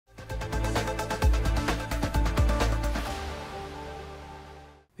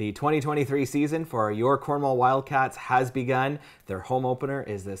The 2023 season for your Cornwall Wildcats has begun. Their home opener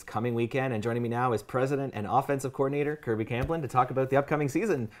is this coming weekend, and joining me now is President and Offensive Coordinator Kirby Camplin to talk about the upcoming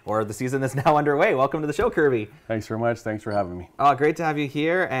season, or the season that's now underway. Welcome to the show, Kirby. Thanks very much. Thanks for having me. Great to have you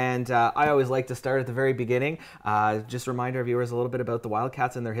here, and I always like to start at the very beginning. Just a reminder of viewers a little bit about the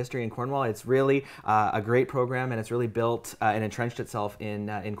Wildcats and their history in Cornwall. It's really a great program, and it's really built and entrenched itself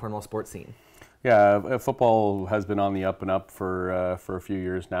in Cornwall sports scene. Yeah, football has been on the up and up for a few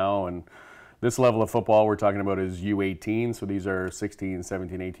years now, and this level of football we're talking about is U18, so these are 16,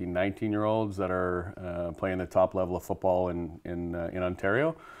 17, 18, 19-year-olds that are playing the top level of football in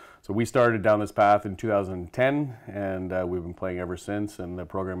Ontario. So we started down this path in 2010, and we've been playing ever since, and the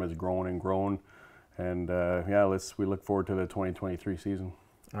program has grown and grown, and we look forward to the 2023 season.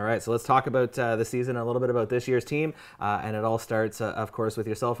 All right, so let's talk about the season, a little bit about this year's team, and it all starts, of course, with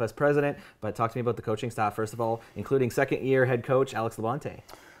yourself as president, but talk to me about the coaching staff, first of all, including second-year head coach Alex Labonte.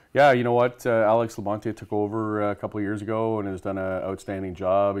 Yeah, you know what, Alex Labonte took over a couple of years ago and has done an outstanding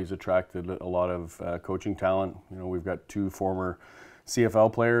job. He's attracted a lot of coaching talent. You know, we've got two former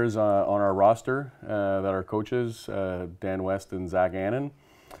CFL players on our roster that are coaches, Dan West and Zach Annan.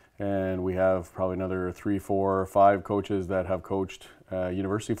 And we have probably another 3, 4, 5 coaches that have coached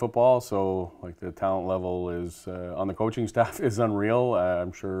university football. So like the talent level is on the coaching staff is unreal.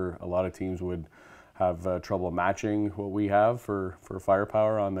 I'm sure a lot of teams would have trouble matching what we have for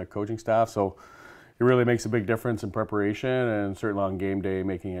firepower on the coaching staff. So it really makes a big difference in preparation and certainly on game day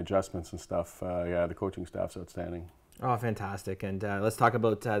making adjustments and stuff. Yeah, the coaching staff's outstanding. Oh, fantastic. And let's talk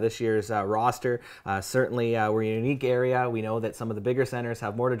about this year's roster. Certainly, we're in a unique area. We know that some of the bigger centers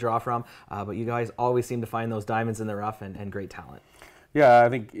have more to draw from, but you guys always seem to find those diamonds in the rough and great talent. Yeah, I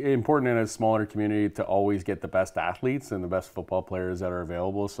think important in a smaller community to always get the best athletes and the best football players that are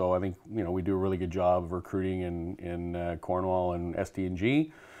available. So I think, you know, we do a really good job of recruiting in Cornwall and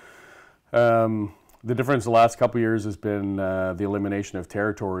SD&G. The difference the last couple of years has been the elimination of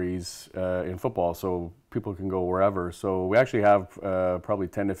territories in football, so people can go wherever. So we actually have probably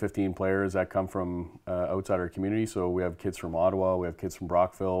 10 to 15 players that come from outside our community. So we have kids from Ottawa, we have kids from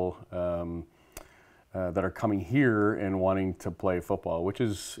Brockville that are coming here and wanting to play football, which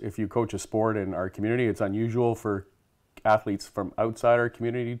is, if you coach a sport in our community, it's unusual for athletes from outside our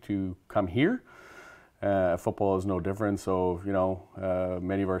community to come here. Football is no different, so you know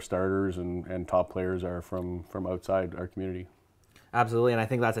many of our starters and top players are from outside our community. Absolutely, and I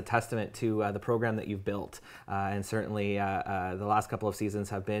think that's a testament to the program that you've built, and certainly the last couple of seasons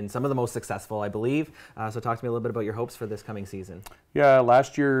have been some of the most successful, I believe. So talk to me a little bit about your hopes for this coming season. Yeah,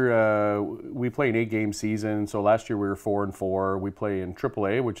 last year we played an 8-game season, so last year we were 4-4. We play in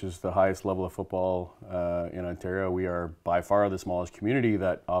AAA, which is the highest level of football in Ontario. We are by far the smallest community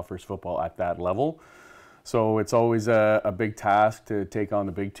that offers football at that level. So it's always a big task to take on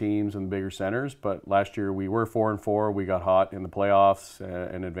the big teams and the bigger centers. But last year we were 4-4. We got hot in the playoffs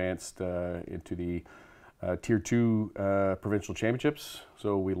and advanced into the Tier 2 provincial championships.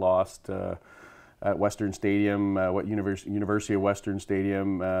 So we lost at Western Stadium, University of Western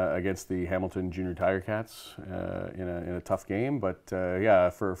Stadium against the Hamilton Junior Tiger Cats in a tough game. But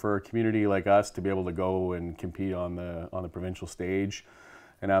yeah, for a community like us to be able to go and compete on the provincial stage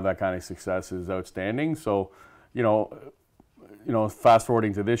and have that kind of success is outstanding. So, you know, fast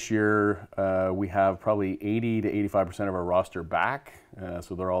forwarding to this year, we have probably 80 to 85% of our roster back.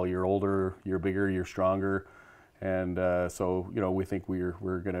 So they're all a year older, year bigger, year stronger, and so you know we think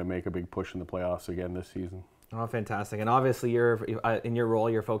we're going to make a big push in the playoffs again this season. Oh, fantastic. And obviously you're in your role,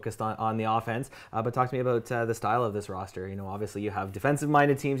 you're focused on the offense, but talk to me about the style of this roster. You know, obviously you have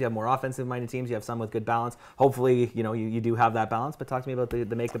defensive-minded teams, you have more offensive-minded teams, you have some with good balance. Hopefully, you know, you do have that balance, but talk to me about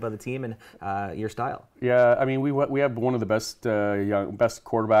the makeup of the team and your style. Yeah, I mean, we have one of the best best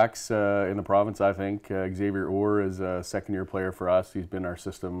quarterbacks in the province, I think. Xavier Orr is a second-year player for us. He's been in our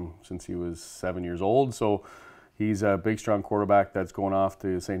system since he was 7 years old, so he's a big, strong quarterback that's going off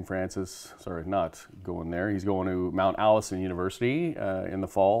to St. Francis. Sorry, not going there. He's going to Mount Allison University in the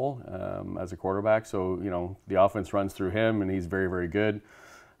fall as a quarterback. So, you know, the offense runs through him, and he's very, very good.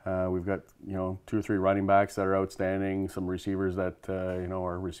 We've got, you know, 2 or 3 running backs that are outstanding, some receivers that, you know,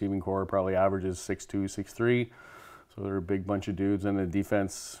 our receiving core probably averages 6'2", 6'3". So they're a big bunch of dudes. And the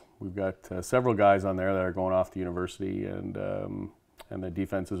defense, we've got several guys on there that are going off to university, and the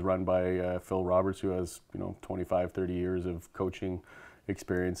defense is run by Phil Roberts, who has, you know, 25, 30 years of coaching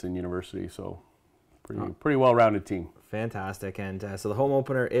experience in university. So pretty well-rounded team. Fantastic. And so the home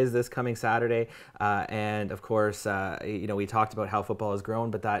opener is this coming Saturday. And of course, you know, we talked about how football has grown,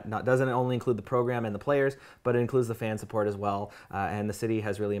 but that doesn't only include the program and the players, but it includes the fan support as well. And the city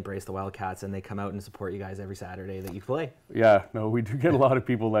has really embraced the Wildcats, and they come out and support you guys every Saturday that you play. Yeah, no, we do get a lot of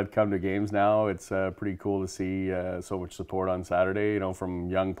people that come to games now. It's pretty cool to see so much support on Saturday, you know, from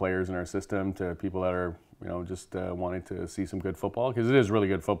young players in our system to people that are, you know, just wanting to see some good football, because it is really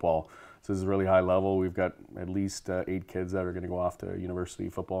good football. So this is really high level. We've got at least 8 kids that are going to go off to university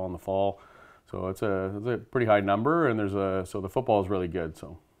football in the fall. So it's a pretty high number, and so the football is really good.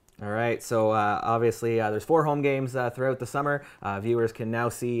 So. All right, so obviously there's 4 home games throughout the summer. Viewers can now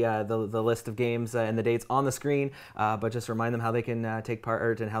see the list of games and the dates on the screen, but just remind them how they can take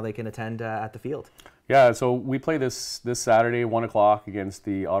part and how they can attend at the field. Yeah, so we play this Saturday, 1 o'clock against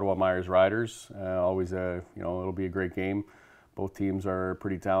the Ottawa Myers Riders. Always you know, it'll be a great game. Both teams are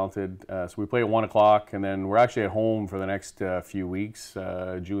pretty talented. So we play at 1 o'clock, and then we're actually at home for the next few weeks.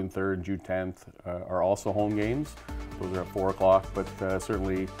 June 3rd and June 10th are also home games. Those are at 4 o'clock, but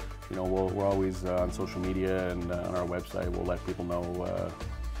certainly, you know, we're always on social media and on our website. We'll let people know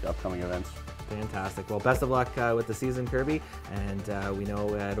the upcoming events. Fantastic. Well, best of luck with the season, Kirby, and we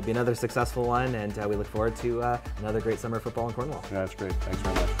know it'll be another successful one, and we look forward to another great summer of football in Cornwall. Yeah, that's great. Thanks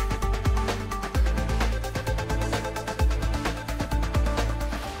very much.